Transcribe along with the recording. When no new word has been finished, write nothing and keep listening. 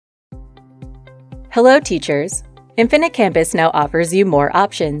Hello, teachers! Infinite Campus now offers you more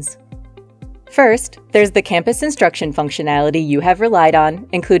options. First, there's the campus instruction functionality you have relied on,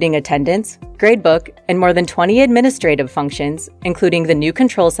 including attendance, gradebook, and more than 20 administrative functions, including the new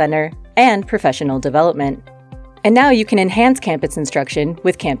control center and professional development. And now you can enhance campus instruction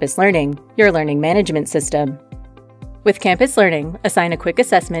with Campus Learning, your learning management system. With Campus Learning, assign a quick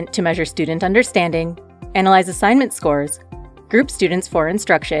assessment to measure student understanding, analyze assignment scores, group students for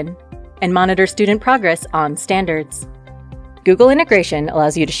instruction, and monitor student progress on standards. Google integration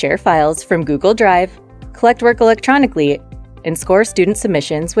allows you to share files from Google Drive, collect work electronically, and score student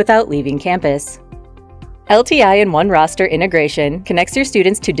submissions without leaving campus. LTI and One Roster integration connects your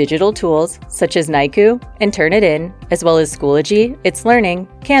students to digital tools such as Naiku and Turnitin, as well as Schoology, It's Learning,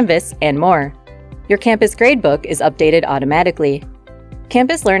 Canvas, and more. Your campus gradebook is updated automatically.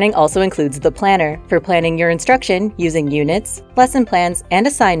 Campus Learning also includes the Planner for planning your instruction using units, lesson plans, and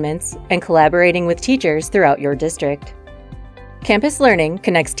assignments, and collaborating with teachers throughout your district. Campus Learning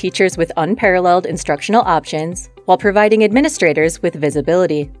connects teachers with unparalleled instructional options while providing administrators with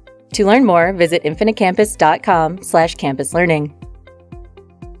visibility. To learn more, visit infinitecampus.com/campuslearning.